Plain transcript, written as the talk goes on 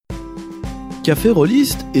Café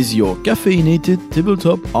Rolistes is your caffeinated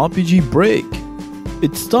tabletop RPG break.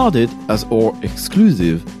 It started as our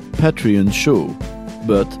exclusive Patreon show,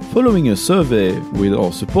 but following a survey with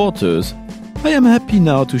our supporters, I am happy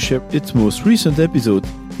now to share its most recent episode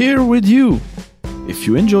here with you. If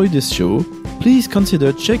you enjoyed this show, please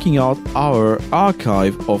consider checking out our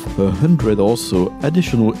archive of 100 or so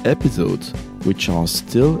additional episodes, which are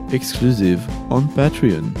still exclusive on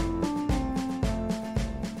Patreon.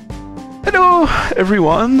 Hello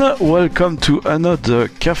everyone, welcome to another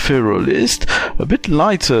Café Rolist, a bit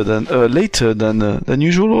later than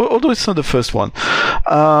usual, although it's not the first one.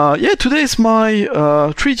 Today is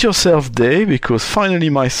my treat yourself day, because finally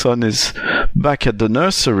my son is back at the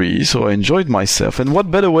nursery, so I enjoyed myself. And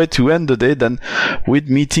what better way to end the day than with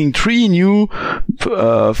meeting three new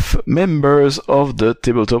members of the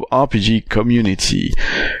tabletop RPG community.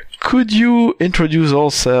 Could you introduce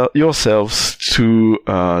yourselves to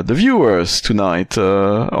the viewers tonight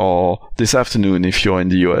or this afternoon if you're in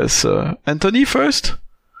the US? Anthony first?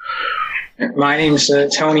 My name's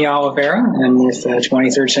Tony Oliveira. I'm with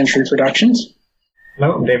 23rd Century Productions.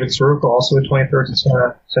 Hello, I'm David Soroka, also with 23rd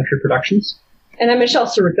Century Productions. And I'm Michelle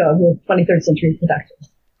Soroka with 23rd Century Productions.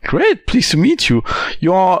 Great, pleased to meet you.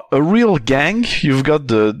 You are a real gang. You've got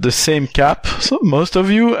the same cap, so most of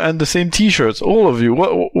you, and the same T-shirts, all of you.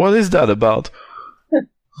 What is that about?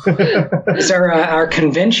 It's our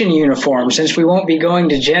convention uniform. Since we won't be going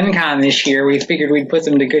to Gen Con this year, we figured we'd put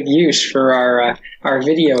them to good use for our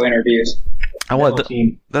video interviews.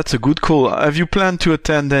 That's a good call. Have you planned to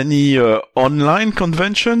attend any online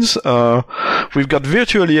conventions? We've got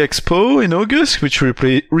Virtually Expo in August, which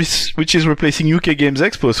is replacing UK Games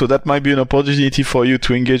Expo, so that might be an opportunity for you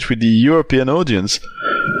to engage with the European audience.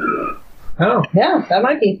 Oh. Yeah, that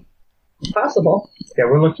might be possible. Yeah,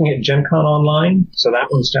 we're looking at Gen Con online, so that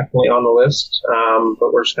one's definitely on the list,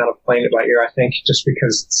 but we're just kind of playing it by ear, I think, just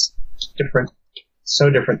because it's different, so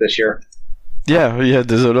different this year. Yeah,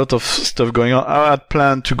 there's a lot of stuff going on. I had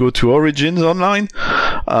planned to go to Origins online,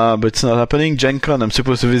 but it's not happening. Gen Con, I'm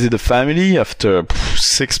supposed to visit a family after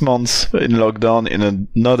 6 months in lockdown in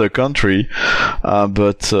another country.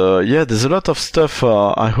 There's a lot of stuff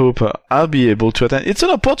I hope I'll be able to attend. It's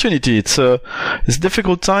an opportunity. It's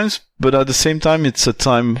difficult times, but at the same time, it's a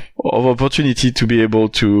time of opportunity to be able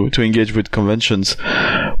to engage with conventions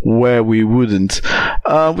where we wouldn't.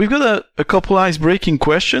 We've got a couple ice-breaking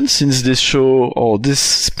questions since this show, or this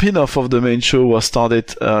spin-off of the main show, was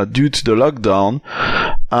started due to the lockdown.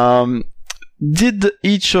 Did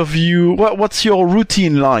each of you, what's your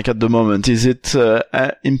routine like at the moment? Is it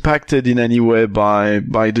impacted in any way by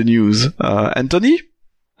the news? Anthony?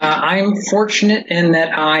 I'm fortunate in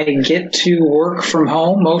that I get to work from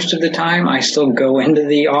home most of the time. I still go into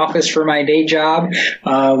the office for my day job,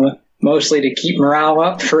 mostly to keep morale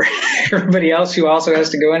up for everybody else who also has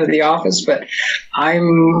to go into the office. But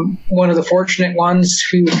I'm one of the fortunate ones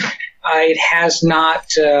who it has not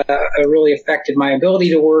really affected my ability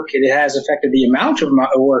to work. It has affected the amount of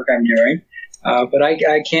work I'm doing, but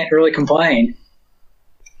I can't really complain.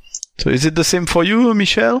 So is it the same for you,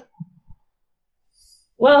 Michelle?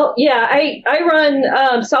 Well, yeah, I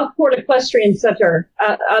run Southport Equestrian Center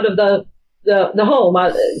out of the home,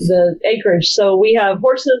 the acreage. So we have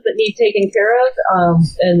horses that need taken care of,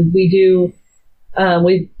 and we do.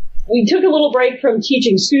 We took a little break from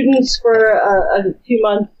teaching students for a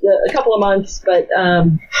couple of months, but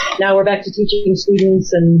now we're back to teaching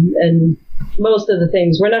students and most of the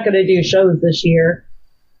things. We're not going to do shows this year,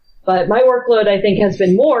 but my workload, I think, has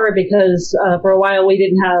been more because for a while we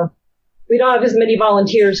don't have as many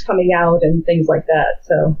volunteers coming out and things like that.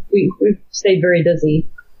 So we've stayed very busy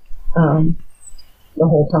the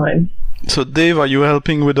whole time. So Dave, are you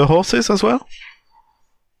helping with the horses as well?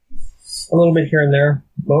 A little bit here and there.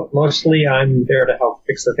 Mostly I'm there to help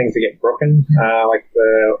fix the things that get broken.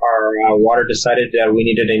 Our water decided we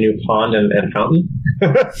needed a new pond and fountain.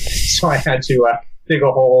 So I had to dig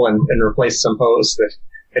a hole and replace some hose that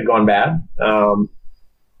had gone bad.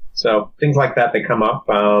 So things like that come up.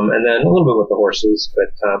 And then a little bit with the horses,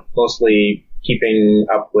 but mostly keeping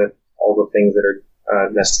up with all the things that are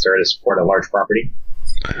necessary to support a large property.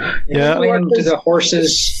 Yeah. To the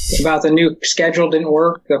horses about the new schedule didn't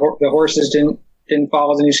work. The horses didn't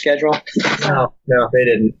follow the new schedule. No, they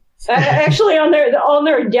didn't. Actually, on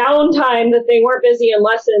their downtime that they weren't busy in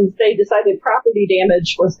lessons, they decided property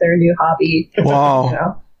damage was their new hobby.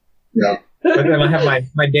 Wow. Yeah. But then I have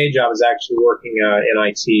my day job is actually working in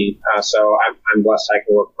IT, so I'm blessed I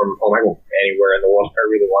can work from home. I can work anywhere in the world if I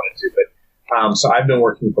really wanted to, but so I've been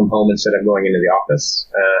working from home instead of going into the office,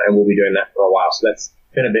 and we'll be doing that for a while. So that's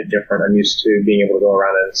been a bit different. I'm used to being able to go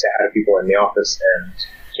around and say hi to people in the office, and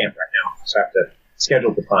can't right now. So I have to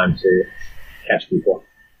schedule the time to catch people.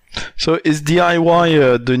 So is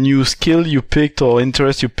DIY the new skill you picked or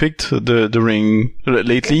interest you picked during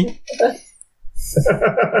lately?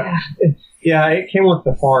 Yeah, it came with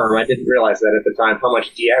the farm. I didn't realize that at the time, how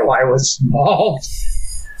much DIY was involved.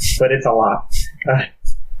 But it's a lot.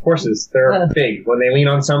 Horses, they're big. When they lean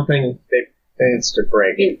on something, it's to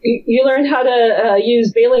break. You learn how to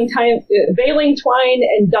use baling twine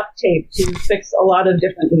and duct tape to fix a lot of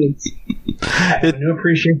different needs. I have a new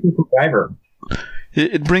appreciation for Driver.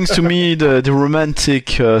 It brings to me the romantic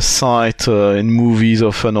side in movies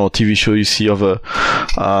often or TV show you see of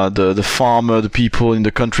the farmer, the people in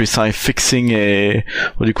the countryside fixing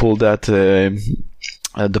what do you call that?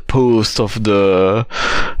 The post of the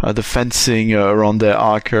fencing around their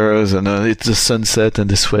acres, and it's the sunset and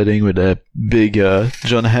the sweating with a big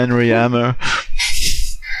John Henry hammer.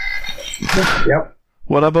 Yep.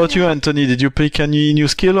 What about you, Anthony? Did you pick any new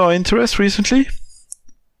skill or interest recently?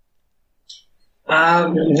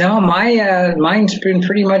 No, mine's been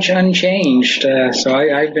pretty much unchanged. So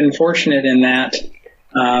I've been fortunate in that.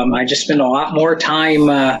 I just spend a lot more time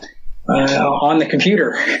on the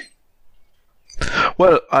computer.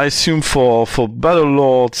 Well, I assume for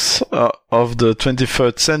Battlelords of the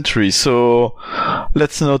 21st century. So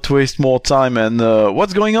let's not waste more time. And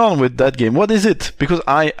what's going on with that game? What is it? Because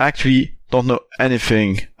I actually don't know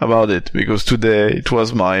anything about it, because today it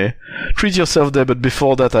was my treat yourself day, but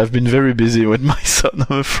before that I've been very busy with my son,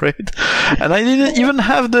 I'm afraid, and I didn't even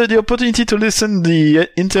have the opportunity to listen the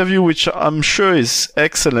interview, which I'm sure is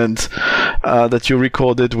excellent, that you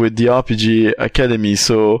recorded with the RPG Academy.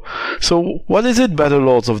 So what is it,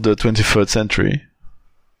 Battlelords of the 21st century?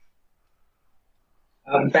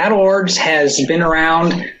 Battlelords has been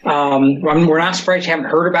around. We're not surprised you haven't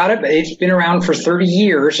heard about it, but it's been around for 30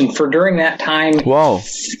 years, and for during that time,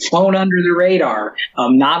 flown under the radar.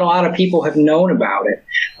 Not a lot of people have known about it.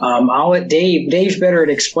 I'll let Dave. Dave's better at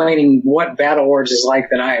explaining what Battlelords is like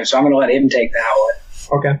than I am, so I'm going to let him take that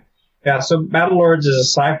one. Okay. Yeah. So Battlelords is a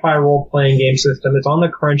sci-fi role-playing game system. It's on the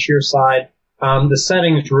crunchier side. The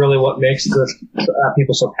setting is really what makes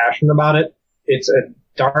people so passionate about it. It's a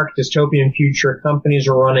dark dystopian future. Companies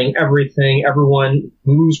are running everything. Everyone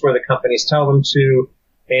moves where the companies tell them to.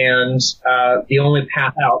 And the only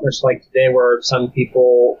path out, much like today where some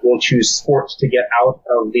people will choose sports to get out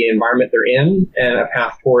of the environment they're in and a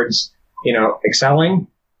path towards, excelling.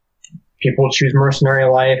 People choose mercenary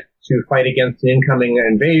life to fight against an incoming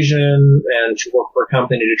invasion and to work for a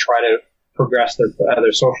company to try to progress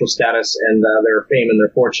their social status and their fame and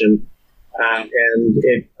their fortune. And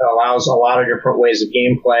it allows a lot of different ways of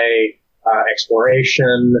gameplay,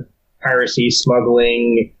 exploration, piracy,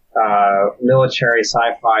 smuggling, military,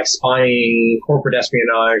 sci-fi, spying, corporate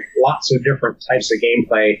espionage, lots of different types of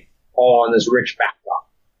gameplay, all on this rich backdrop.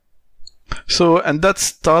 So, and that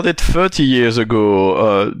started 30 years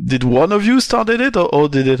ago. Did one of you started it, or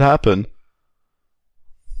did it happen?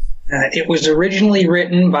 It was originally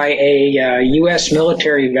written by a U.S.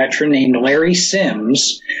 military veteran named Larry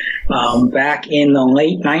Sims back in the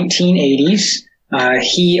late 1980s.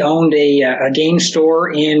 He owned a game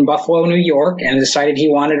store in Buffalo, New York, and decided he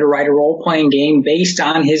wanted to write a role-playing game based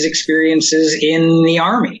on his experiences in the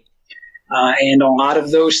Army. And a lot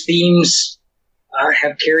of those themes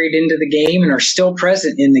have carried into the game and are still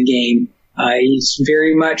present in the game. He's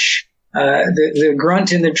very much the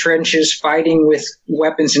grunt in the trenches fighting with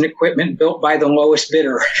weapons and equipment built by the lowest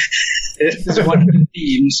bidder. This is one of the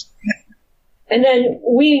themes. And then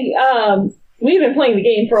we've been playing the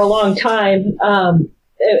game for a long time,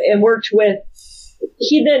 and worked with.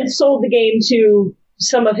 He then sold the game to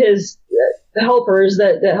some of his helpers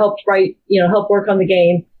that helped write, help work on the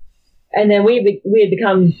game, and then we had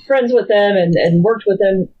become friends with them and worked with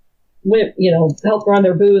them, helped run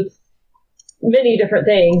their booth, many different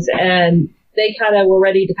things, and they kind of were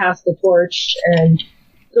ready to pass the torch and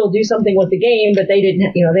still do something with the game, but they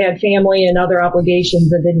didn't, they had family and other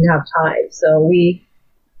obligations and didn't have time. So we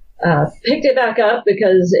picked it back up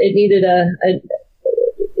because it needed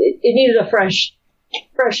a fresh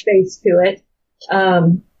face to it.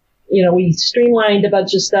 We streamlined a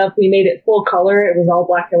bunch of stuff. We made it full color. It was all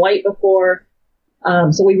black and white before.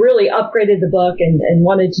 So we really upgraded the book and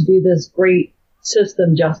wanted to do this great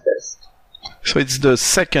system justice. So it's the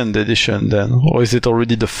second edition then, or is it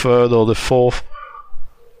already the third or the fourth?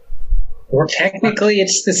 Well, technically,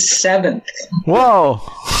 it's the 7th. Wow!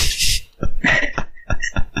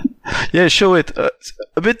 Yeah, show it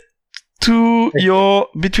a bit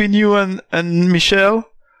between you and Michelle.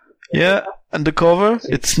 Yeah, and the cover.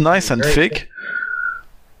 It's nice and thick.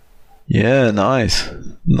 Yeah, nice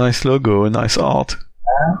logo, nice art.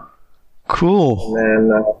 Cool. And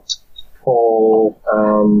then pull.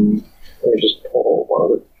 Let me just pull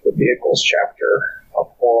one of the vehicles chapter.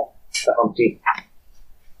 I'll pull the Humpty,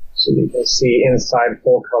 so you can see inside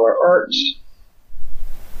full color art.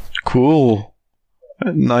 Cool.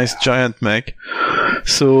 Nice giant mech.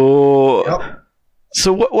 So. Yep.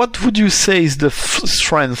 So what would you say is the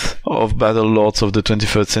strength of Battlelords of the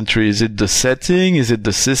 21st century? Is it the setting? Is it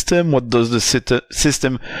the system? What does the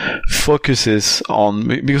system focuses on?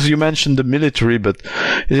 Because you mentioned the military, but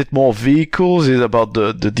is it more vehicles? Is it about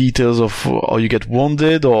the details of how you get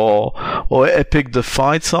wounded, or epic the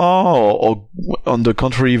fights are, or on the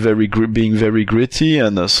contrary, being very gritty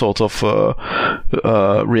and sort of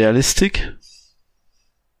realistic?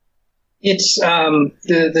 It's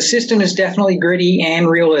the system is definitely gritty and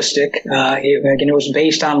realistic. It was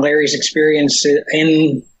based on Larry's experience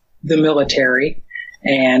in the military,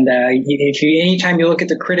 and anytime you look at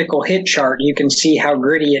the critical hit chart, you can see how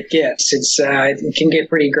gritty it gets. It can get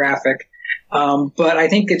pretty graphic, but I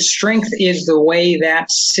think its strength is the way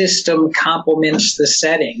that system complements the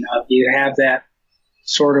setting. You have that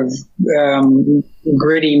sort of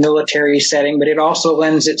gritty military setting, but it also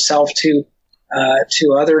lends itself to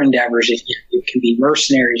other endeavors. You can be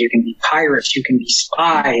mercenaries, you can be pirates, you can be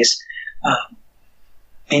spies,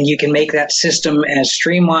 and you can make that system as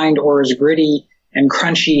streamlined or as gritty and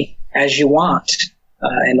crunchy as you want.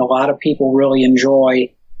 And a lot of people really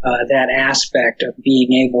enjoy that aspect of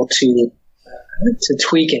being able to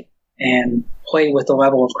tweak it and play with the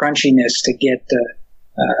level of crunchiness to get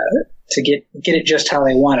it just how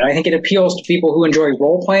they want it. I think it appeals to people who enjoy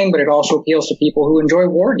role playing, but it also appeals to people who enjoy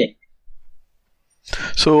wargaming.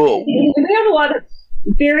 So we have a lot of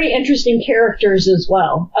very interesting characters as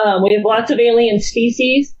well. We have lots of alien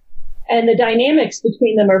species, and the dynamics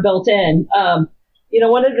between them are built in.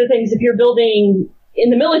 One of the things, if you're building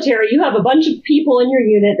in the military, you have a bunch of people in your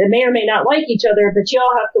unit that may or may not like each other, but you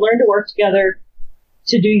all have to learn to work together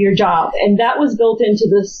to do your job. And that was built into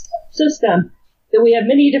this system, that we have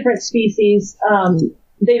many different species.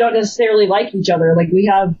 They don't necessarily like each other. Like, we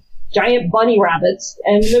have giant bunny rabbits,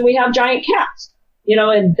 and then we have giant cats.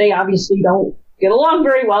 And they obviously don't get along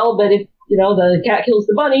very well, but if, the cat kills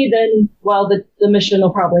the bunny, then, well, the mission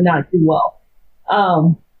will probably not do well.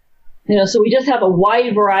 So we just have a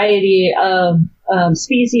wide variety of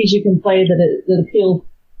species you can play that appeal to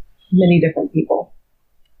many different people.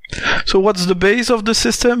 So what's the base of the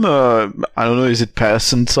system? I don't know, is it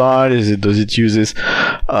percentile? Does it use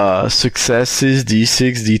successes,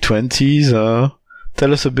 D6, D20s?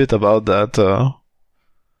 Tell us a bit about that.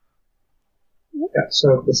 Yeah,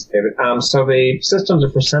 so this is David. So the system's a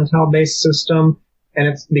percentile-based system, and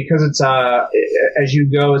it's because it's as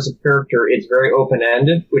you go as a character, it's very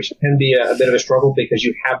open-ended, which can be a bit of a struggle because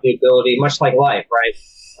you have the ability, much like life, right?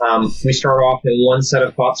 We start off in one set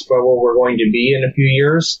of thoughts about where we're going to be in a few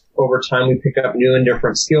years. Over time, we pick up new and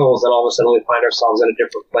different skills, and all of a sudden we find ourselves in a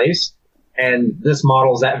different place. And this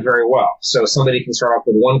models that very well. So somebody can start off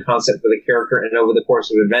with one concept for the character, and over the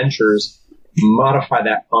course of adventures, modify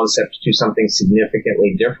that concept to something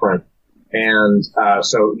significantly different. And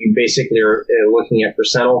so you basically are looking at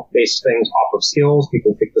percentile-based things off of skills.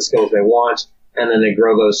 People pick the skills they want, and then they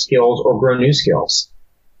grow those skills or grow new skills.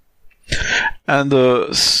 And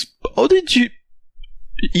how did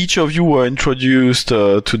each of you were introduced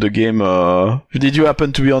to the game? Did you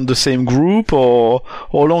happen to be on the same group, or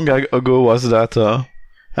how long ago was that,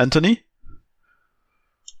 Anthony?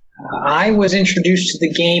 I was introduced to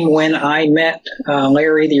the game when I met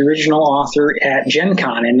Larry, the original author, at Gen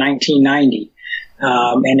Con in 1990.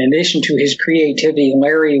 And in addition to his creativity,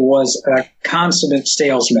 Larry was a consummate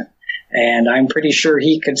salesman. And I'm pretty sure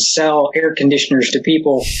he could sell air conditioners to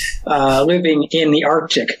people living in the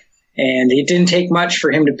Arctic. And it didn't take much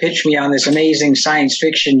for him to pitch me on this amazing science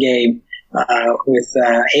fiction game with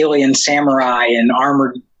alien samurai and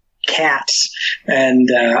armored cats, and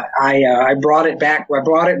I brought it back. I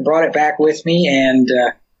brought it back with me, and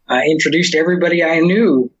I introduced everybody I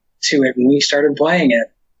knew to it, and we started playing it.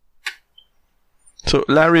 So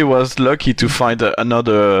Larry was lucky to find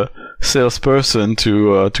another salesperson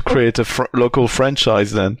to create a local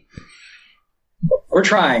franchise. Then we're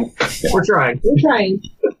trying.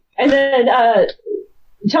 And then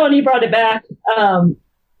Tony brought it back.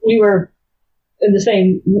 We were in the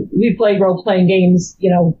same. We played role-playing games,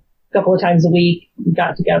 a couple of times a week. We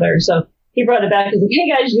got together, so he brought it back. He's like, "Hey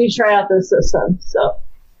guys, you need to try out this system." So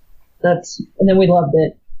and then we loved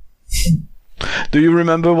it. Do you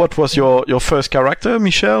remember what was your first character,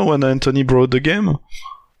 Michelle, when Anthony brought the game?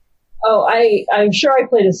 Oh, I'm sure I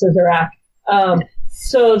played a Scissorak.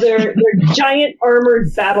 So they're giant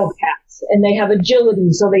armored battle cats, and they have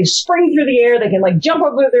agility, so they spring through the air. They can jump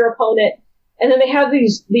over their opponent, and then they have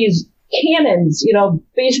these cannons,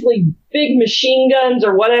 basically big machine guns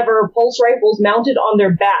or whatever, pulse rifles mounted on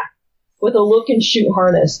their back with a look and shoot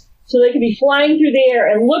harness. So they can be flying through the air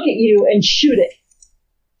and look at you and shoot it.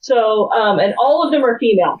 So, and all of them are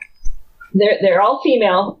female. They're all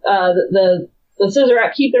female. The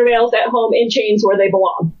Scissorat keep their males at home in chains where they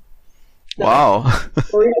belong. So, wow.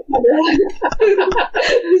 So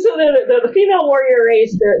they're the female warrior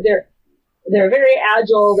race. They're very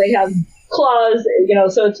agile. They have claws,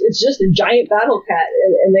 so it's just a giant battle cat,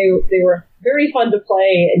 and they were very fun to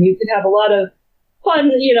play, and you could have a lot of fun,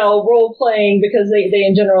 role playing because they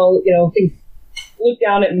in general, look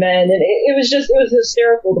down at men, and it was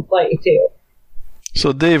hysterical to play too.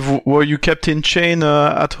 So Dave, were you kept in chain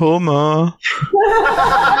at home?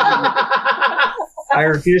 I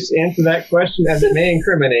refuse to answer that question as it may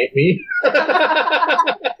incriminate me.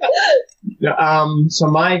 So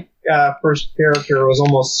my first character was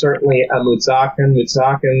almost certainly a Mutzakan.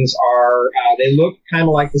 Mutzakans are, they look kind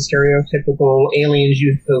of like the stereotypical aliens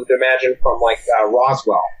you would imagine from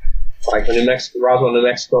Roswell. Like the Roswell, New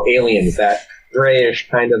Mexico aliens, that grayish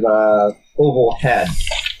kind of oval head.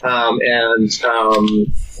 For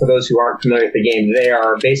those who aren't familiar with the game, they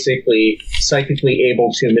are basically psychically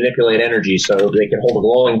able to manipulate energy, so they can hold a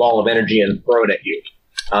glowing ball of energy and throw it at you.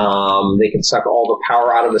 They can suck all the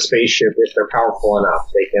power out of the spaceship if they're powerful enough.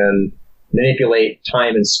 They can manipulate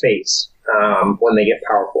time and space when they get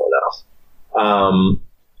powerful enough.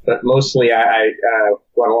 But mostly,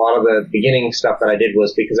 what a lot of the beginning stuff that I did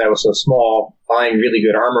was because I was so small, buying really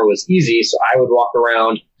good armor was easy, so I would walk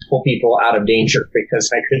around, pull people out of danger because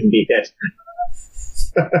I couldn't be hit.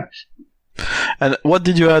 And what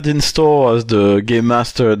did you add in store as the game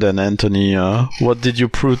master then, Anthony? What did you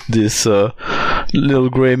put this little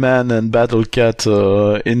grey man and battle cat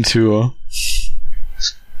into?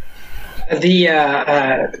 In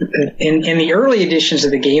the early editions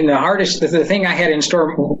of the game, the thing I had in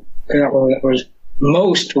store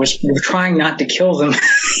was trying not to kill them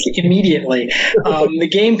immediately. The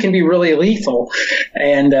game can be really lethal,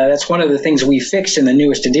 and that's one of the things we fixed in the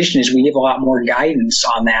newest edition is we give a lot more guidance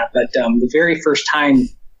on that. But the very first time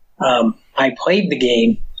I played the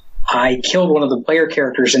game, I killed one of the player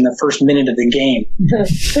characters in the first minute of the game.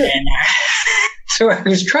 And so I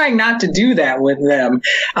was trying not to do that with them.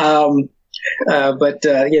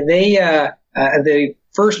 The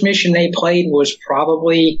first mission they played was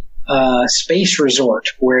probably Space Resort,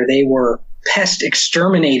 where they were pest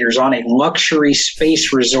exterminators on a luxury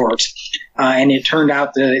space resort. And it turned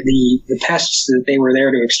out the pests that they were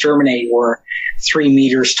there to exterminate were 3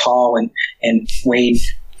 meters tall and weighed,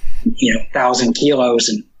 1,000 kilos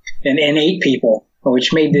and ate people,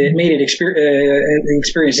 which made the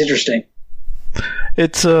experience interesting.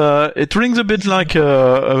 It rings a bit like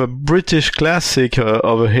a British classic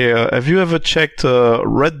over here. Have you ever checked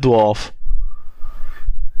Red Dwarf?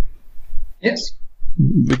 Yes.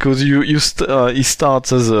 Because he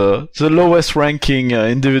starts as the lowest ranking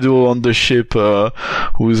individual on the ship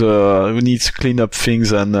who needs to clean up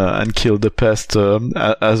things and kill the pest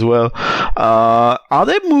as well. Are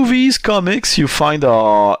there movies, comics you find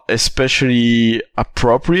are especially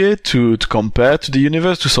appropriate to compare to the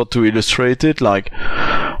universe, to sort of illustrate it? Like,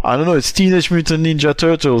 I don't know, it's Teenage Mutant Ninja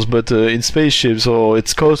Turtles, but in spaceships, or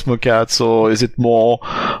it's Cosmo Cats, or is it more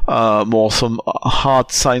some hard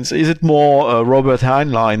science? Is it more Robert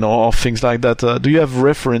Heinlein or things like that? Do you have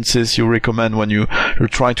references you recommend when you're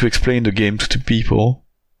trying to explain the game to people?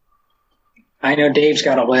 I know Dave's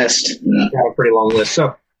got a list. Got a pretty long list.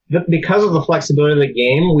 So because of the flexibility of the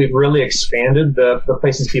game, we've really expanded the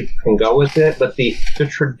places people can go with it. But the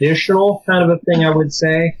traditional kind of a thing, I would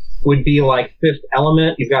say, would be like Fifth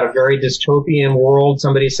Element. You've got a very dystopian world.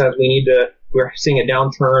 Somebody says we're seeing a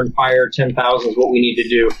downturn, fire 10,000 is what we need to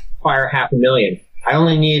do. Fire 500,000. I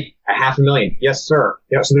only need 500,000. Yes, sir.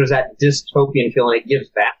 So there's that dystopian feel, and it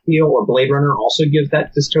gives that feel, or Blade Runner also gives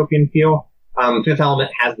that dystopian feel. Fifth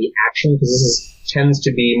Element has the action, because this tends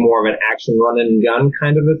to be more of an action run and gun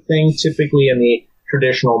kind of a thing, typically in the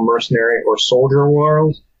traditional mercenary or soldier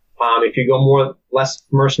world. If you go less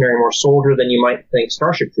mercenary, more soldier, then you might think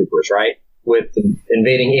Starship Troopers, right? With the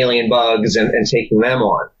invading alien bugs and taking them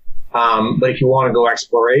on. But if you want to go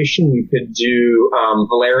exploration, you could do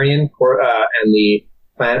Valerian and the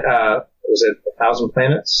planet, was it 1,000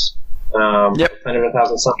 Planets? Yep. Planet of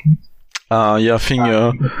 1,000 something. I think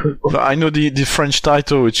I know the French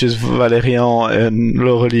title, which is Valérian and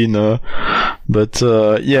Laureline, but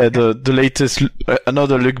the latest,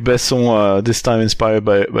 another Luc Besson, this time inspired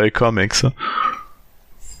by comics.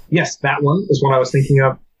 Yes, that one is what I was thinking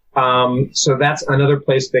of. So that's another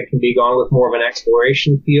place that can be gone with more of an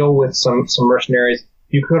exploration feel with some mercenaries.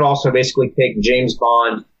 You could also basically take James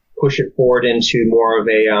Bond, push it forward into more of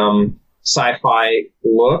a sci-fi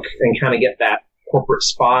look and kind of get that corporate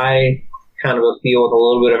spy kind of a feel with a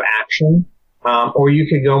little bit of action. Or you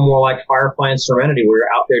could go more like Firefly and Serenity, where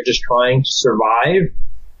you're out there just trying to survive,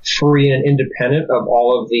 free and independent of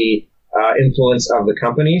all of the influence of the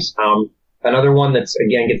companies. Another one that's,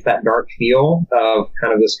 again, gets that dark feel of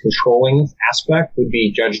kind of this controlling aspect would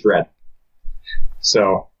be Judge Dredd.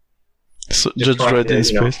 So Judge Dredd in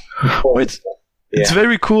space. It's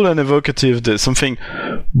very cool and evocative. There's something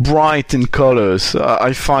bright in colors.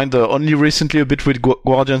 I find only recently a bit with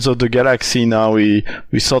Guardians of the Galaxy now we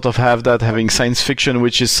sort of have that, having science fiction,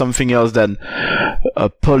 which is something else than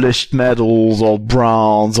polished metals or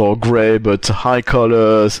browns or gray, but high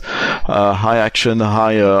colors, high action,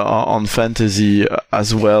 high on fantasy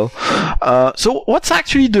as well. So what's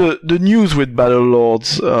actually the news with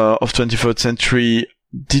Battlelords of 21st Century?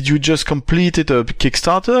 Did you just complete a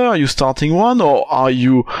Kickstarter? Are you starting one, or are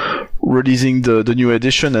you releasing the new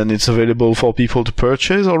edition and it's available for people to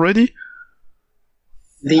purchase already?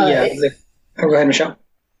 Go ahead, Michelle.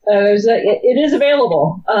 It is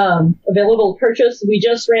available. Available to purchase. We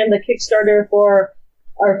just ran the Kickstarter for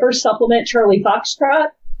our first supplement, Charlie Foxtrot,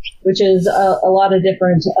 which is a lot of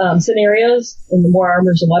different scenarios and more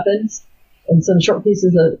armors and weapons and some short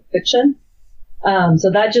pieces of fiction. So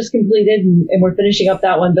that just completed, and we're finishing up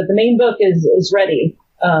that one. But the main book is ready.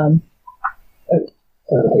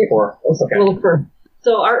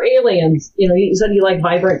 So our aliens, you said you like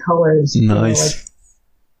vibrant colors. Nice.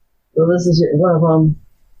 So this is one of them.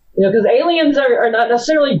 Because aliens are not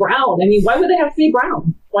necessarily brown. I mean, why would they have to be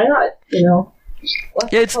brown? Why not?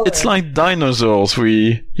 It's like dinosaurs.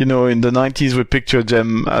 We, in the 90s, we pictured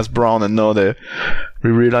them as brown, and now we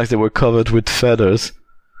realized they were covered with feathers.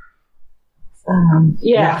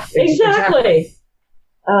 Exactly.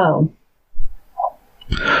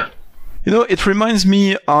 It reminds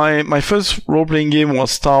me, my first role-playing game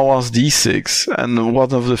was Star Wars D6, and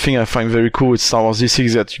one of the things I find very cool with Star Wars D6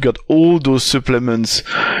 is that you got all those supplements,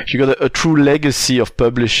 you got a true legacy of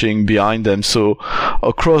publishing behind them. So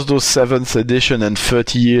across those 7th edition and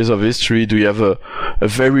 30 years of history, do you have a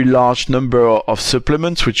very large number of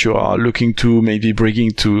supplements which you are looking to maybe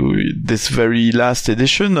bringing to this very last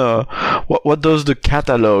edition? What does the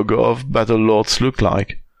catalog of Battlelords look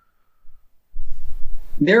like?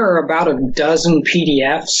 There are about a dozen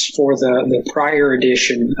PDFs for the prior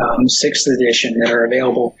edition, 6th edition, that are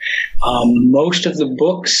available. Most of the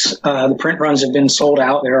books, the print runs have been sold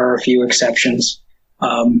out. There are a few exceptions.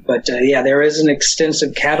 But there is an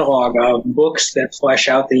extensive catalog of books that flesh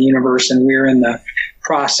out the universe, and we're in the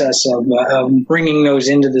process of bringing those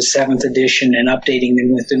into the 7th edition and updating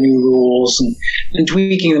them with the new rules and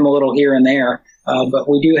tweaking them a little here and there. But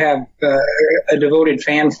we do have a devoted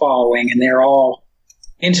fan following, and they're all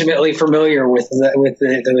intimately familiar with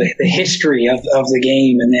the history of the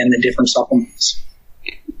game and then the different supplements.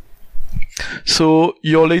 So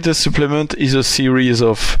your latest supplement is a series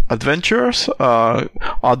of adventures. Are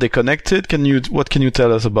they connected? What can you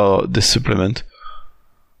tell us about this supplement?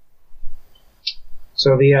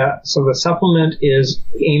 So the supplement is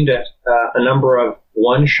aimed at a number of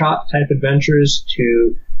one-shot type adventures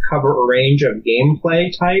to cover a range of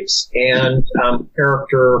gameplay types and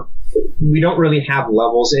character. We don't really have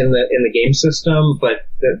levels in the game system, but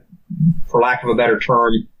for lack of a better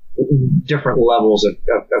term, different levels of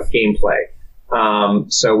gameplay.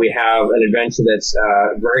 So we have an adventure that's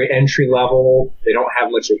very entry level. They don't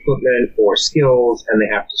have much equipment or skills, and they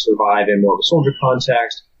have to survive in more of a soldier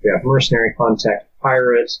context. We have mercenary context,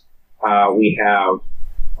 pirates. We have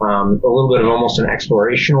a little bit of almost an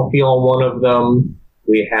explorational feel on one of them.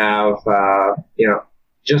 We have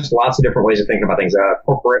just lots of different ways of thinking about things.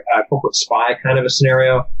 Corporate spy kind of a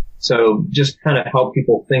scenario. So just kind of help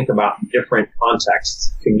people think about different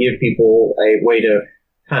contexts to give people a way to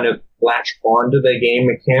kind of latch onto the game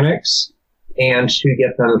mechanics and to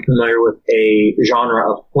get them familiar with a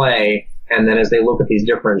genre of play. And then as they look at these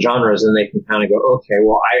different genres, then they can kind of go, okay,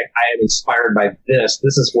 well, I am inspired by this.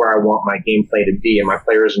 This is where I want my gameplay to be, and my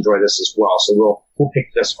players enjoy this as well. So we'll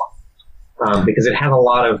pick this one. Because it has a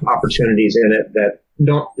lot of opportunities in it that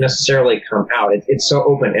don't necessarily come out. It's so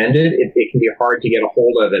open-ended, it can be hard to get a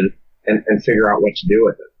hold of and figure out what to do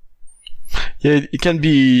with it. Yeah, it can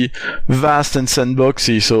be vast and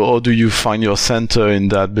sandboxy, so how do you find your center in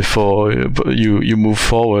that before you move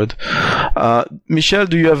forward? Michelle,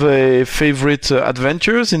 do you have a favorite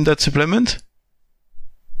adventures in that supplement?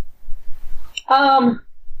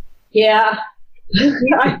 Yeah.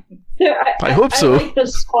 I hope so. I like the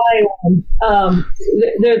spy one.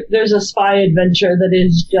 There's a spy adventure that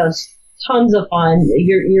is just tons of fun.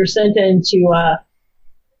 You're sent into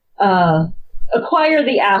a acquire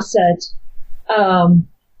the asset, and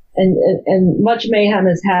much mayhem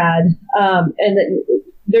is had, and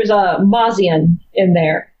there's a Mausian in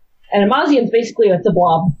there, and a Mausian's basically it's a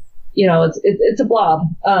blob, it's a blob.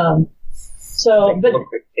 So, but look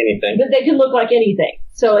like anything. But they can look like anything.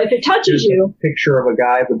 So if it touches you, picture of a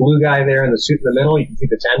guy, the blue guy there in the suit in the middle. You can see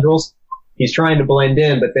the tendrils. He's trying to blend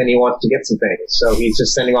in, but then he wants to get some things, so he's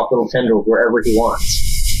just sending off little tendrils wherever he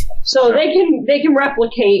wants. So they can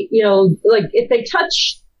replicate. Like if they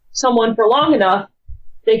touch someone for long enough,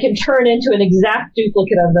 they can turn into an exact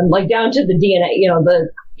duplicate of them, like down to the DNA. The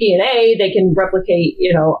DNA they can replicate.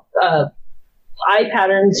 Eye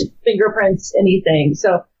patterns, fingerprints, anything.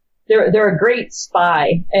 So they're a great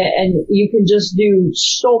spy, and you can just do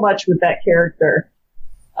so much with that character.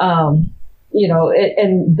 And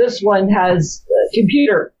this one has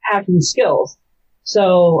computer hacking skills.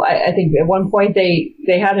 So I think at one point they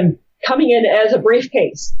had him coming in as a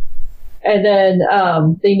briefcase, and then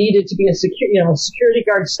they needed to be a security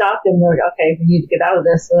guard stopped him. They're like, okay, we need to get out of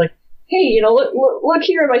this. They're like, hey, look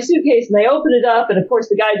here in my suitcase, and they open it up, and of course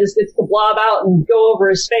the guy just gets to blob out and go over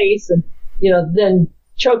his face, and then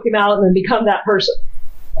choke him out and then become that person.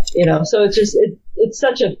 So it's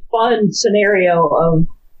such a fun scenario of.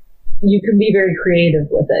 You can be very creative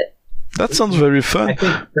with it. That sounds very fun.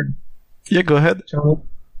 Yeah, go ahead. I was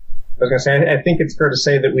going to say, I think it's fair to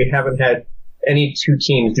say that we haven't had any two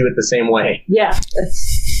teams do it the same way. Yeah.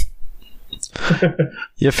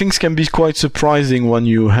 Yeah, things can be quite surprising once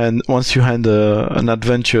you hand an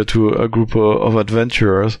adventure to a group of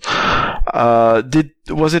adventurers.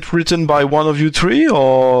 Was it written by one of you three,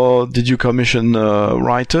 or did you commission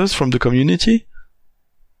writers from the community?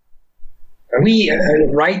 We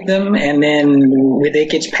write them, and then it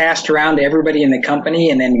gets passed around to everybody in the company,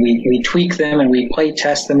 and then we tweak them, and we play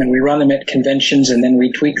test them, and we run them at conventions, and then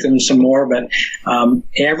we tweak them some more. But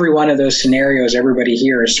every one of those scenarios, everybody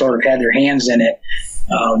here has sort of had their hands in it,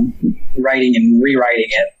 writing and rewriting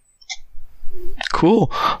it.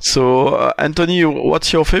 Cool. So, Anthony,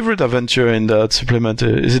 what's your favorite adventure in that supplement?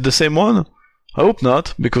 Is it the same one? I hope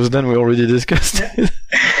not, because then we already discussed it.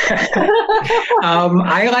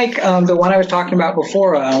 I like the one I was talking about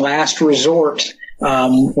before, Last Resort,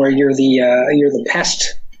 where you're the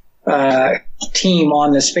pest team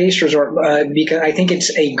on the space resort, because I think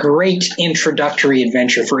it's a great introductory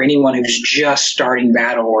adventure for anyone who's just starting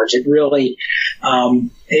Battlelords. It really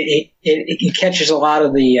it catches a lot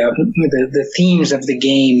of the themes of the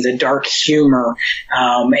game, the dark humor,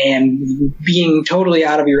 and being totally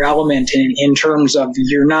out of your element in terms of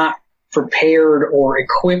you're not prepared or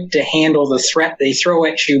equipped to handle the threat they throw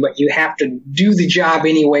at you, but you have to do the job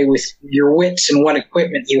anyway with your wits and what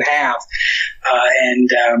equipment you have.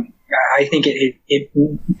 I think it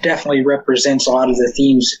definitely represents a lot of the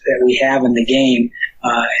themes that we have in the game.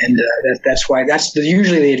 That's why that's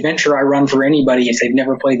usually the adventure I run for anybody. If they've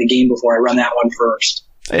never played the game before, I run that one first.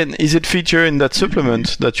 And is it featured in that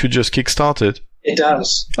supplement that you just kickstarted? It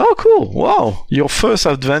does. Oh, cool. Wow. Your first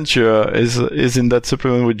adventure is in that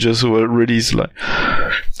supplement we just released, like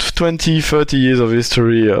 20, 30 years of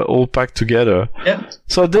history all packed together. Yep.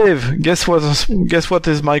 So Dave, guess what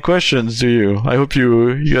is my questions to you? I hope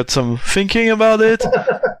you had some thinking about it.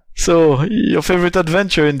 So your favorite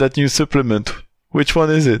adventure in that new supplement, which one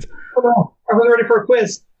is it? Oh no, I was ready for a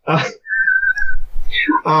quiz.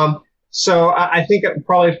 So I think it's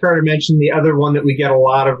probably fair to mention the other one that we get a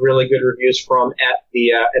lot of really good reviews from at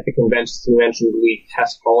the conventions. We mentioned we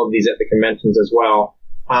test all of these at the conventions as well.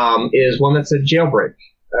 Is one that's a jailbreak,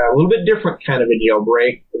 a little bit different kind of a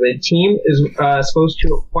jailbreak. The team is supposed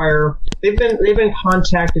to acquire. They've been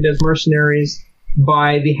contacted as mercenaries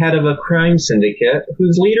by the head of a crime syndicate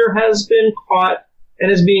whose leader has been caught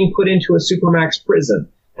and is being put into a supermax prison.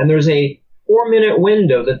 And there's a 4-minute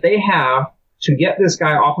window that they have to get this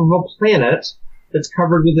guy off of a planet that's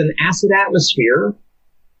covered with an acid atmosphere,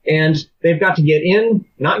 and they've got to get in,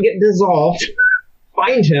 not get dissolved,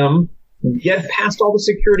 find him, get past all the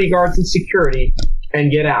security guards and security,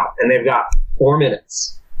 and get out. And they've got 4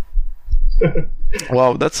 minutes.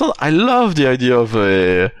 Wow, I love the idea of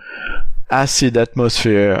a acid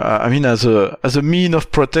atmosphere. I mean, as a mean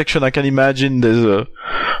of protection, I can imagine there's a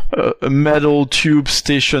metal tube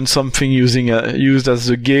station, something used as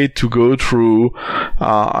a gate to go through.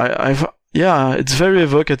 It's very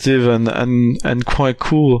evocative and quite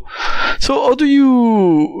cool. So how do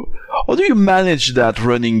you manage that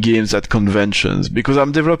running games at conventions? Because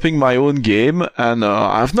I'm developing my own game and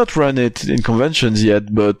I've not run it in conventions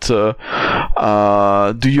yet, but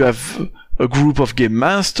do you have a group of game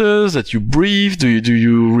masters that you brief? Do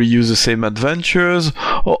you reuse the same adventures?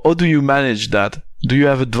 Or how do you manage that? Do you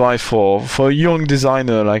have advice for a young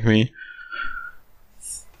designer like me?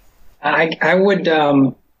 I would.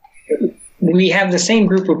 We have the same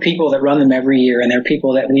group of people that run them every year, and they're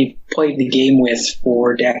people that we've played the game with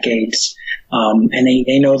for decades, and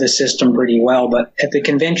they know the system pretty well. But at the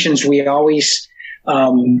conventions, we always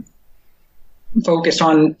focus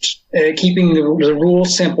on keeping the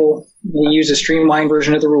rules simple. We use a streamlined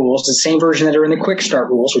version of the rules, the same version that are in the Quick Start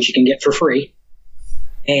rules, which you can get for free.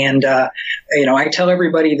 And, I tell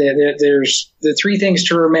everybody that there's the three things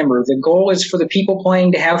to remember. The goal is for the people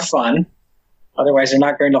playing to have fun. Otherwise, they're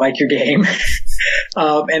not going to like your game.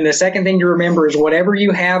 And the second thing to remember is whatever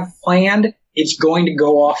you have planned, it's going to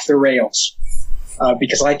go off the rails.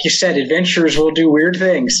 Because like you said, adventurers will do weird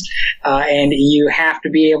things. And you have to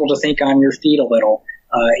be able to think on your feet a little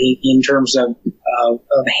in terms of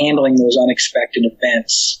handling those unexpected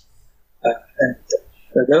events.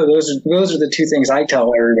 Those are the two things I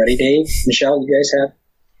tell everybody. Dave, Michelle, you guys have?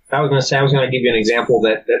 I was going to give you an example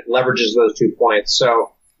that leverages those 2 points.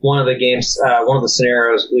 So one of the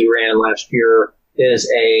scenarios we ran last year is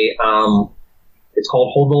it's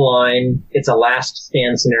called Hold the Line. It's a last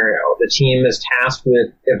stand scenario. The team is tasked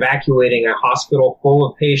with evacuating a hospital full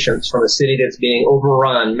of patients from a city that's being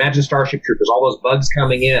overrun. Imagine Starship Troopers, all those bugs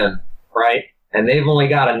coming in, right? And they've only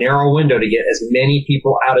got a narrow window to get as many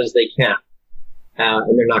people out as they can.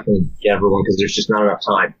 And they're not going to get everyone because there's just not enough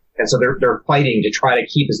time. And so they're fighting to try to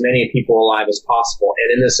keep as many people alive as possible.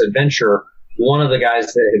 And in this adventure, one of the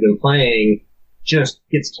guys that had been playing just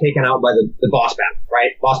gets taken out by the boss battle,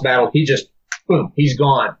 right? Boss battle, boom, he's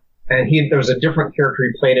gone. And there was a different character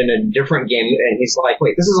he played in a different game, and he's like,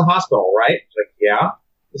 wait, this is a hospital, right? He's like, yeah.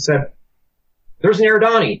 He said, there's an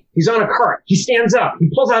Eridani. He's on a cart. He stands up.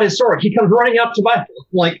 He pulls out his sword. He comes running up to my,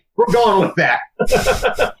 like, we're going with that.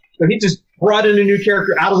 So he just brought in a new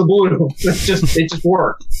character out of the blue. It just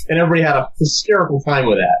worked. And everybody had a hysterical time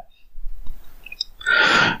with that.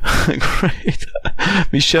 Great.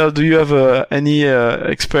 Michelle, do you have any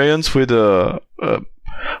experience with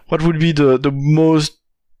what would be the most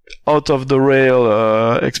out of the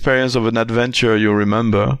rail experience of an adventure you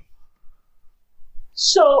remember?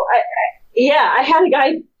 So, I had a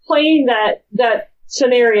guy playing that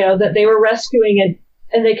scenario that they were rescuing,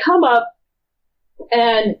 and they come up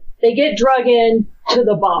and they get drug in to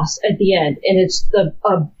the boss at the end, and it's a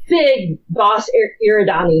big boss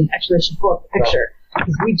Eridani. Actually, I should pull up the picture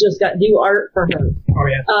because we just got new art for her. Oh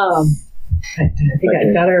yeah. I think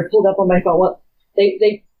I got her pulled up on my phone. What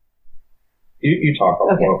they You talk.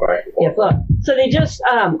 Okay. Yeah. Look. So they just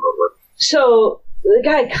so the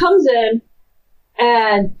guy comes in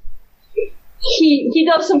and he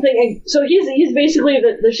does something. So he's basically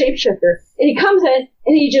the shapeshifter, and he comes in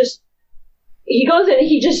and he goes in and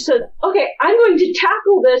he just said, okay, I'm going to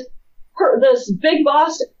tackle this big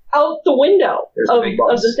boss out the window of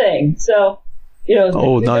the thing. So,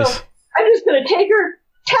 nice. I'm just going to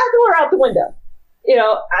tackle her out the window.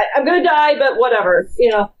 I'm going to die, but whatever,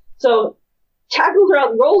 so tackles her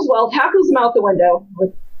out, rolls well, tackles him out the window.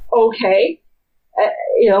 Like, okay.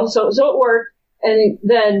 So it worked. And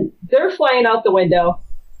then they're flying out the window.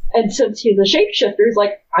 And since he's a shapeshifter, he's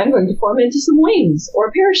like, I'm going to form into some wings or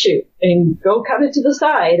a parachute and go cut it to the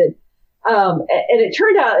side. And it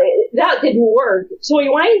turned out that didn't work. So he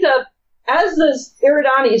winds up, as this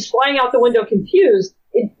Eridani is flying out the window confused,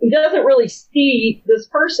 he doesn't really see this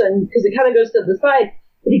person because it kind of goes to the side.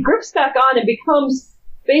 But he grips back on and becomes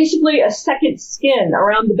basically a second skin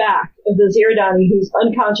around the back of this Eridani who's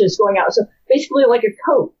unconscious going out. So basically like a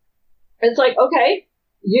coat. It's like, okay,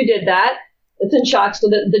 you did that. It's in shock. So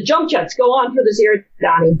the jump jets go on for this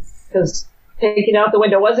Eridani because taking out the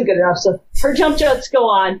window wasn't good enough. So her jump jets go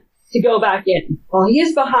on to go back in. Well,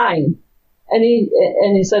 he's behind. And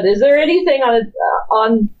he said, is there anything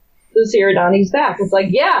on this Eridani's back? It's like,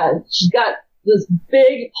 yeah, she's got this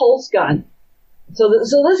big pulse gun. So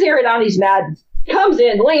this Eridani's mad, comes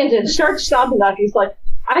in, lands in, starts stomping off. He's like,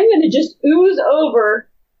 I'm going to just ooze over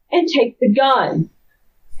and take the gun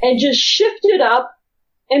and just shift it up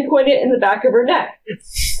and point it in the back of her neck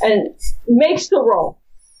and makes the roll.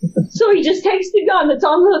 So he just takes the gun that's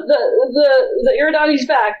on the Eridani's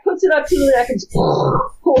back, puts it up to the neck and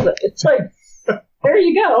pulls it. It's like, there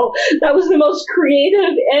you go. That was the most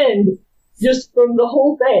creative end just from the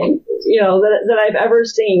whole thing, that I've ever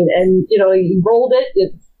seen. And, he rolled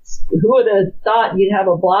it. Who would have thought you'd have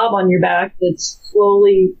a blob on your back that's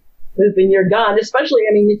slowly moving your gun, especially,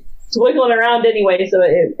 it's wiggling around anyway, so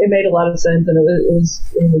it made a lot of sense, and it was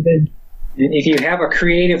really good. If you have a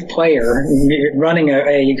creative player running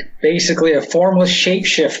basically a formless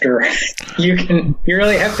shapeshifter, you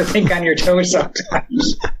really have to think on your toes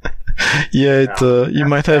sometimes. You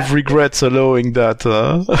might have regrets allowing that,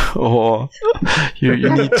 or you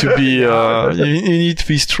need to be you need to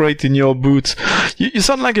be straight in your boots. You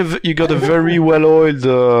sound like you got a very well-oiled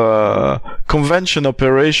convention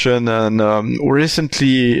operation, and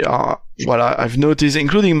recently. I've noticed,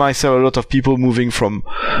 including myself, a lot of people moving from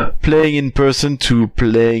playing in person to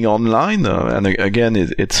playing online, and again,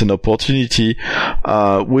 it's an opportunity.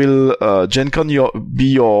 Will Gen Con be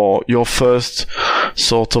your first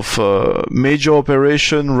sort of major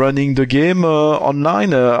operation running the game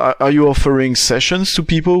online? Are you offering sessions to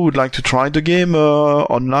people who would like to try the game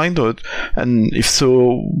online? And if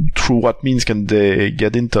so, through what means can they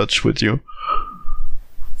get in touch with you?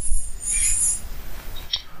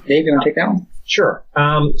 Dave, you want to take that one? Sure.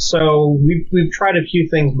 So we've tried a few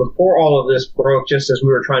things before all of this broke, just as we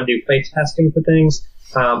were trying to do play testing for things.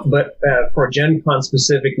 But for Gen Con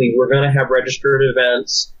specifically, we're going to have registered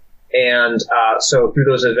events, and so through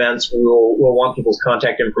those events, we'll want people's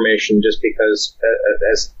contact information, just because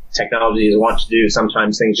as technology wants to do,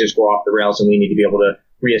 sometimes things just go off the rails, and we need to be able to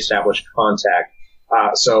reestablish contact.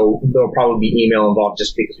 So there'll probably be email involved,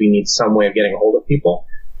 just because we need some way of getting a hold of people.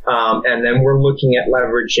 And then we're looking at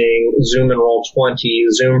leveraging Zoom and Roll20,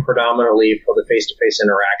 Zoom predominantly for the face-to-face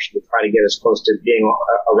interaction, to try to get as close to being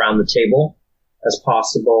around the table as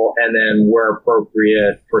possible. And then where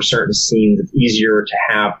appropriate for certain scenes, it's easier to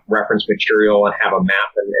have reference material and have a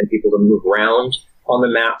map and people to move around on the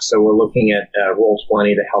map. So we're looking at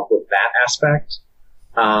Roll20 to help with that aspect.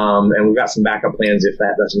 And we've got some backup plans if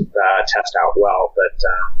that doesn't test out well.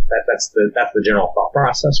 But that's the general thought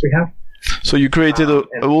process we have. So you created a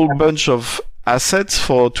whole bunch of assets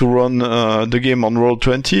to run the game on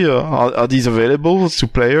Roll20. Are these available to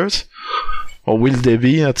players, or will they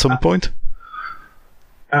be at some point?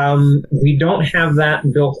 We don't have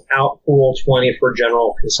that built out for Roll20 for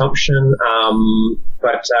general consumption,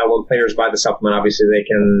 but when players buy the supplement, obviously they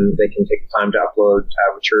can take the time to upload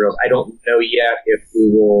materials. I don't know yet if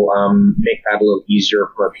we will make that a little easier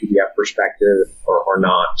from a PDF perspective or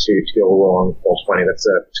not to be able to roll on Roll20. That's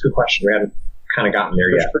a good question. We haven't kind of gotten there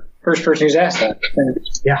yet. First person who's asked that.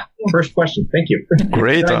 Yeah, first question. Thank you.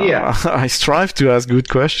 Great. I strive to ask good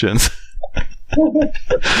questions.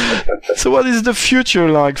 So what is the future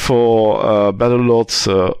like for Battlelords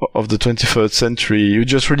of the 21st century? You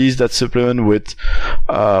just released that supplement with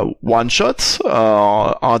one-shots.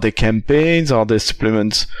 Are there campaigns? Are there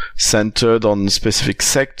supplements centered on specific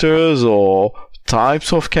sectors or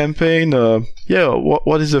types of campaign?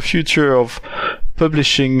 What is the future of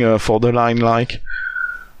publishing for the line like?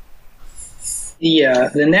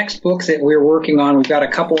 The next book that we're working on, we've got a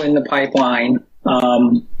couple in the pipeline.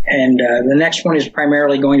 And the next one is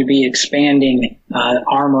primarily going to be expanding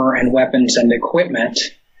armor and weapons and equipment.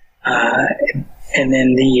 And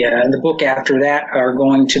then the book after that are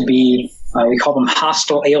going to be, we call them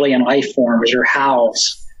hostile alien life forms, or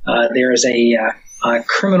HALs. There is a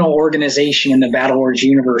criminal organization in the Battlelords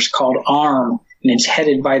universe called ARM, and it's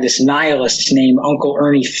headed by this nihilist named Uncle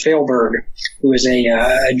Ernie Failberg, who is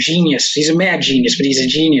a genius. He's a mad genius, but he's a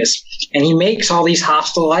genius. And he makes all these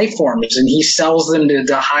hostile life forms, and he sells them to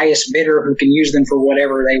the highest bidder who can use them for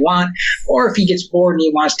whatever they want. Or if he gets bored and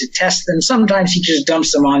he wants to test them, sometimes he just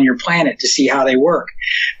dumps them on your planet to see how they work.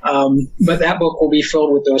 But that book will be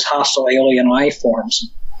filled with those hostile alien life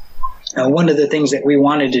forms. One of the things that we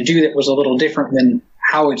wanted to do that was a little different than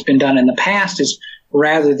how it's been done in the past is,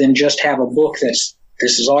 rather than just have a book that's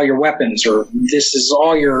this is all your weapons or this is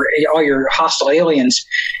all your hostile aliens,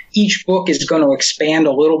 each book is going to expand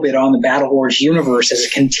a little bit on the Battlelords universe as a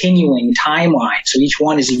continuing timeline. So each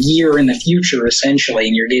one is a year in the future, essentially,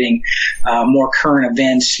 and you're getting more current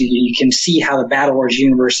events. You can see how the Battlelords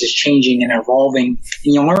universe is changing and evolving,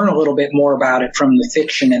 and you'll learn a little bit more about it from the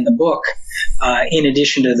fiction in the book, in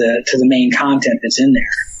addition to the main content that's in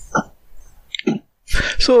there.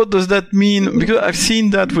 So does that mean, because I've seen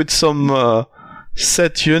that with some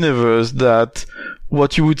set universe, that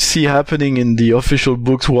what you would see happening in the official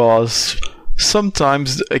books was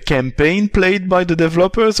sometimes a campaign played by the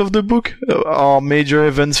developers of the book, or major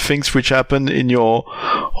events, things which happen in your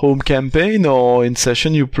home campaign or in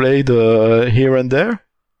session you played here and there?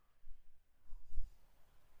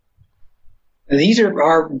 These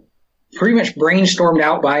are pretty much brainstormed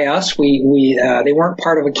out by us. They weren't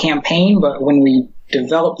part of a campaign, but when we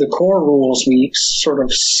developed the core rules, we sort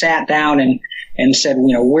of sat down and said,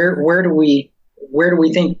 where do we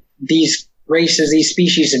think these races, these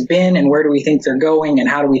species have been, and where do we think they're going, and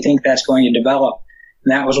how do we think that's going to develop?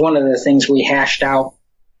 And that was one of the things we hashed out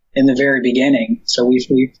in the very beginning. So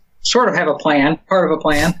we sort of have a plan, part of a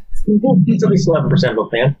plan. It's at least 11% of a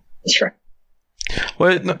plan. That's right.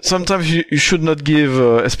 Well, sometimes you should not give,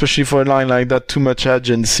 especially for a line like that, too much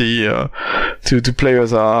agency to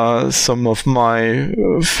players. Some of my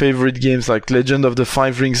favorite games, like Legend of the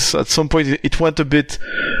Five Rings, at some point it went a bit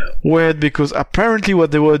weird because apparently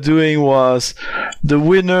what they were doing was the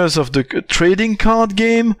winners of the trading card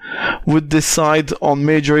game would decide on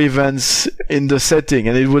major events in the setting,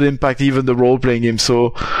 and it would impact even the role-playing game.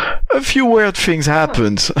 So a few weird things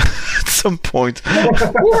happened at some point.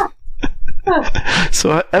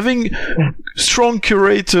 So having strong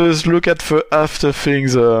curators look after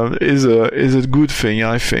things is a good thing,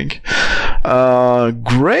 I think.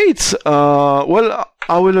 Great. Well,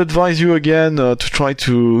 I will advise you again to try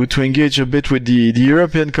to engage a bit with the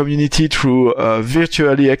European community through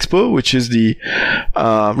Virtually Expo, which is the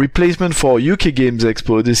replacement for UK Games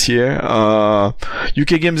Expo this year.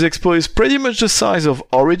 UK Games Expo is pretty much the size of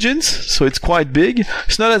Origins, so it's quite big.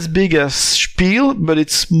 It's not as big as Spiel, but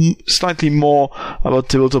it's slightly more about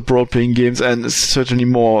tabletop role-playing games, and certainly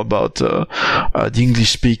more about the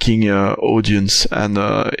English-speaking audience. And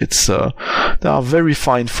there are very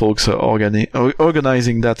fine folks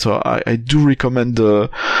organizing that, so I do recommend I'll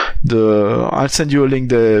send you a link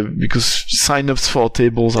there, because sign-ups for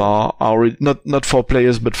tables are already, not for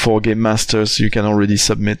players but for game masters. You can already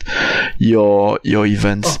submit your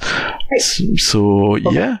events. So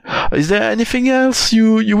yeah, is there anything else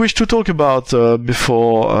you wish to talk about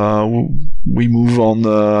before we move on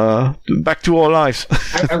back to our lives?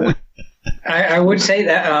 I would say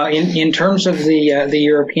that in terms of the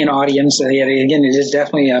European audience, again, it is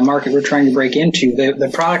definitely a market we're trying to break into.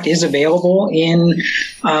 The product is available in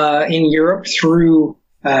Europe through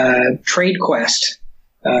TradeQuest.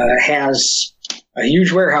 Has a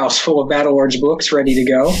huge warehouse full of Battlelords books ready to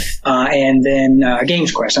go, and then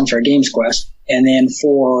GamesQuest. And then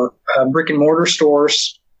for brick and mortar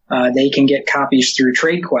stores, they can get copies through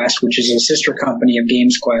TradeQuest, which is a sister company of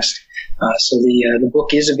GamesQuest. So the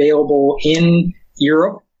book is available in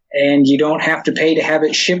Europe, and you don't have to pay to have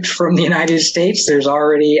it shipped from the United States. There's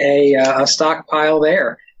already a stockpile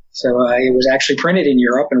there. So it was actually printed in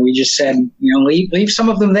Europe, and we just said, leave some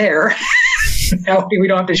of them there. Now we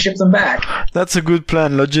don't have to ship them back. That's a good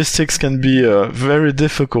plan. Logistics can be very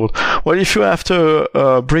difficult. Well, if you're after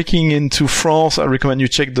breaking into France, I recommend you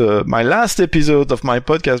check my last episode of my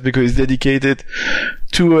podcast, because it's dedicated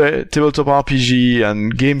to a tabletop RPG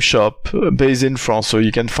and game shop based in France, so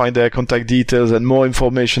you can find their contact details and more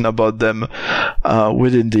information about them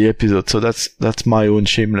within the episode. So that's my own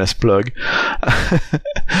shameless plug.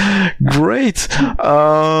 Great.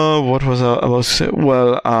 What was I about to say?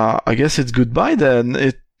 Well, I guess it's goodbye then.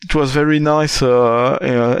 It was very nice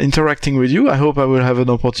interacting with you. I hope I will have an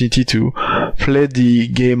opportunity to play the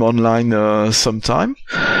game online sometime,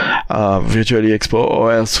 Virtually Expo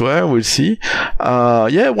or elsewhere. We'll see.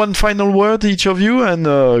 One final word, each of you, and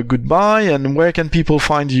goodbye. And where can people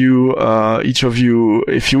find you, each of you,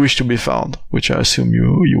 if you wish to be found, which I assume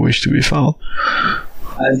you wish to be found?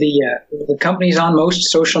 The company's on most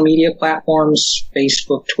social media platforms: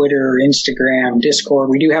 Facebook, Twitter, Instagram, Discord.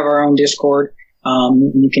 We do have our own Discord.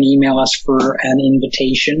 You can email us for an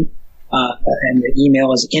invitation, and the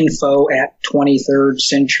email is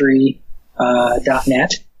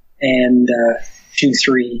info@23rdcentury.net and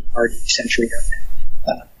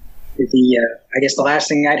 23rdcentury.net. I guess the last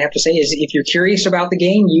thing I'd have to say is, if you're curious about the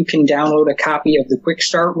game, you can download a copy of the Quick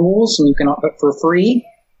Start rules, and you can for free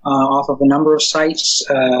off of a number of sites.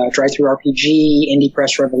 Drive-Thru RPG, Indie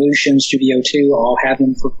Press Revolution, Studio 2, all have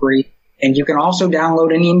them for free. And you can also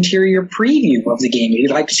download an interior preview of the game. If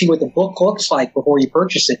you'd like to see what the book looks like before you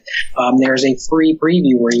purchase it, there's a free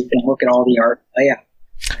preview where you can look at all the art layout.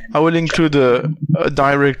 I will include a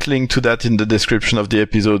direct link to that in the description of the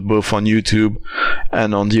episode, both on YouTube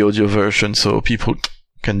and on the audio version, so people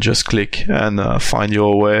can just click and find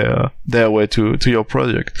their way to your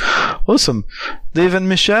project. Awesome. Dave and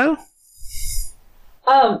Michelle?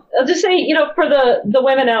 I'll just say, for the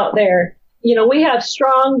women out there, we have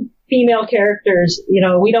strong female characters. We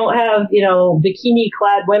don't have,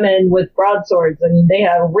 bikini-clad women with broadswords. I mean, they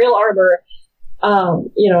have real armor.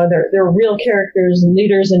 They're real characters and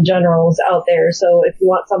leaders and generals out there. So if you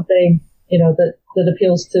want something, that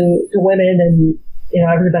appeals to women and,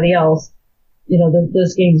 everybody else,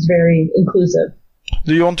 this game's very inclusive.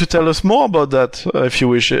 Do you want to tell us more about that, if you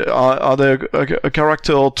wish? Are there a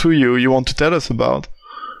character or two you want to tell us about?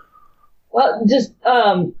 Well, just,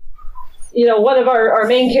 one of our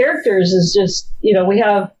main characters is just, we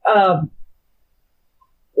have,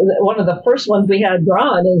 one of the first ones we had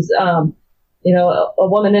drawn is, a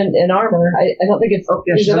woman in armor. I don't think it's... Oh,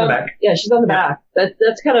 yeah, she's on the back. Yeah, she's on the back.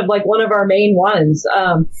 That's kind of like one of our main ones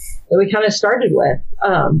that we kind of started with,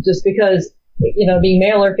 just because being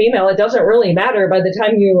male or female, it doesn't really matter. By the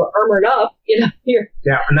time you're armored up, you're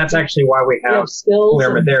and that's actually why we have skills.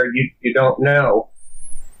 Where there, you don't know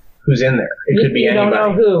who's in there. It could be anybody. You don't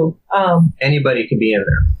know who. Anybody could be in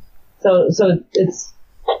there. So it's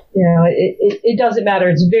it doesn't matter.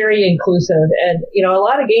 It's very inclusive, and a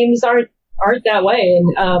lot of games aren't that way.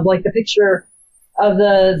 And like the picture of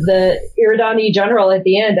the Iridani general at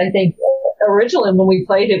the end, I think originally when we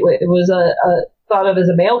played it was a thought of as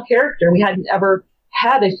a male character. We hadn't ever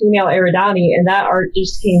had a female Iridani, and that art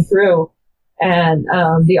just came through, and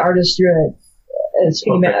the artist drew it as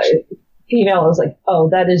female. Female, I was like, oh,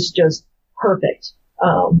 that is just perfect.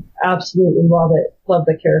 Absolutely love it. Love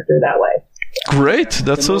the character that way. Great,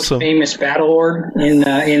 that's the most awesome. Famous Battlelord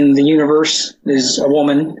in the universe is a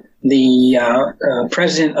woman. The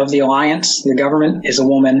president of the Alliance, the government, is a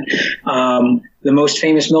woman. The most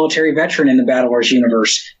famous military veteran in the Battlelords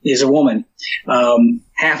universe is a woman.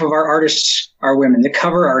 Half of our artists are women. The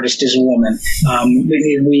cover artist is a woman.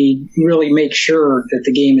 We really make sure that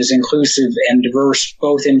the game is inclusive and diverse,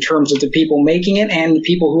 both in terms of the people making it and the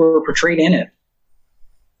people who are portrayed in it.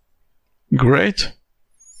 Great.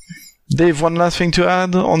 Dave, one last thing to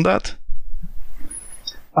add on that?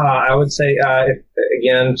 I would say,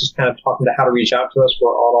 again, just kind of talking to how to reach out to us. We're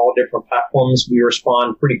on all different platforms. We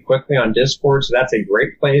respond pretty quickly on Discord, so that's a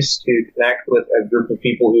great place to connect with a group of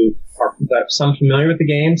people who are some familiar with the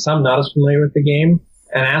game, some not as familiar with the game,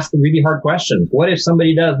 and ask the really hard questions. What if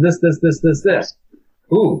somebody does this?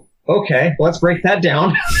 Ooh, okay, let's break that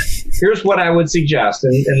down. Here's what I would suggest.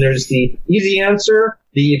 And there's the easy answer,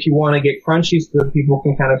 if you want to get crunchy so that people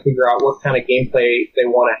can kind of figure out what kind of gameplay they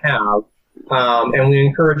want to have. And we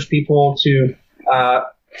encourage people to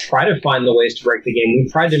try to find the ways to break the game.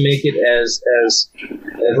 We've tried to make it as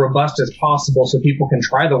robust as possible so people can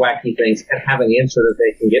try the wacky things and have an answer that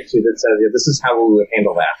they can get to that says, this is how we would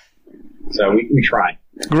handle that. So we try.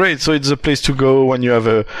 Great, so it's a place to go when you have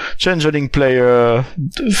a changeling player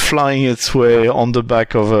flying its way on the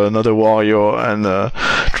back of another warrior and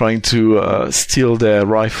trying to steal their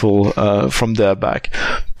rifle from their back.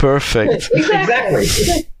 Perfect.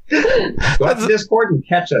 Exactly. Go out to Discord and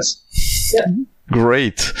catch us. Yeah.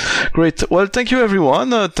 Great. Well, thank you,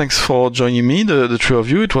 everyone. Thanks for joining me, the three of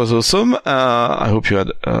you. It was awesome. I hope you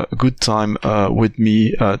had a good time with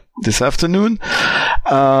me this afternoon.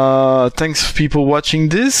 Thanks, people watching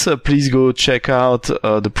this. Please go check out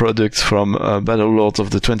the products from Battlelords of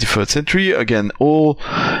the 21st Century. Again, all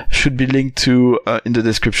should be linked to in the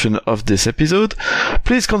description of this episode.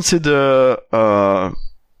 Please consider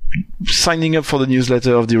signing up for the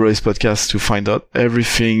newsletter of the Rolistes podcast to find out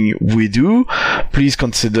everything we do. Please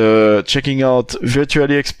consider checking out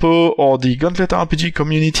Virtually Expo or the Gauntlet RPG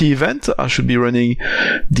community event. I should be running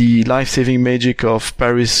the life-saving magic of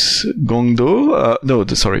Paris Gondo.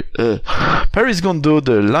 Paris Gondo,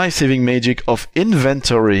 the life-saving magic of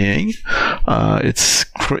inventorying. It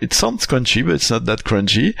sounds crunchy, but it's not that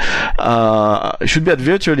crunchy. It should be at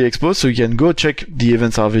Virtually Expo, so you can go check the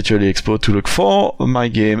events at Virtually Expo to look for my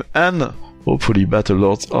game and hopefully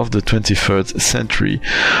Battlelords of the 23rd Century.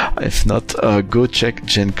 If not, go check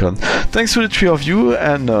Gen Con. Thanks to the three of you,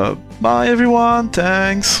 and bye everyone.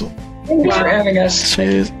 Thanks. Thanks for having us.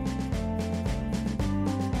 Cheers.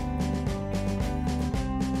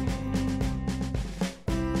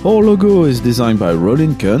 Our logo is designed by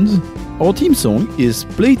Roland Kunz. Our theme song is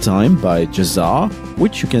Playtime by Jazar,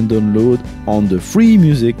 which you can download on the Free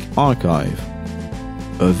Music Archive.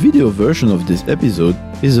 A video version of this episode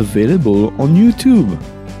is available on YouTube.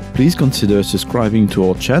 Please consider subscribing to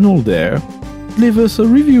our channel there. Leave us a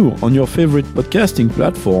review on your favorite podcasting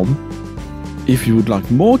platform. If you would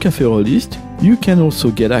like more Café Rolistes, you can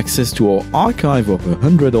also get access to our archive of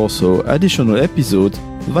 100 or so additional episodes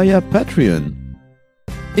via Patreon.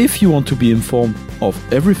 If you want to be informed of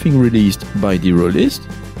everything released by the Rolistes,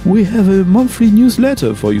 we have a monthly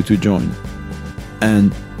newsletter for you to join.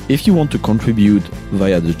 And if you want to contribute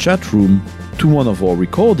via the chat room to one of our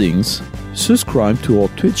recordings, subscribe to our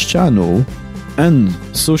Twitch channel and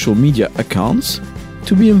social media accounts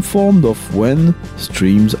to be informed of when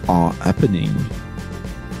streams are happening.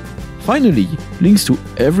 Finally, links to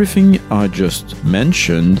everything I just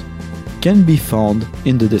mentioned can be found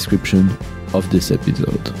in the description of this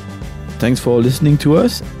episode. Thanks for listening to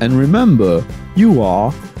us, and remember, you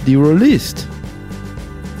are the Rolistes.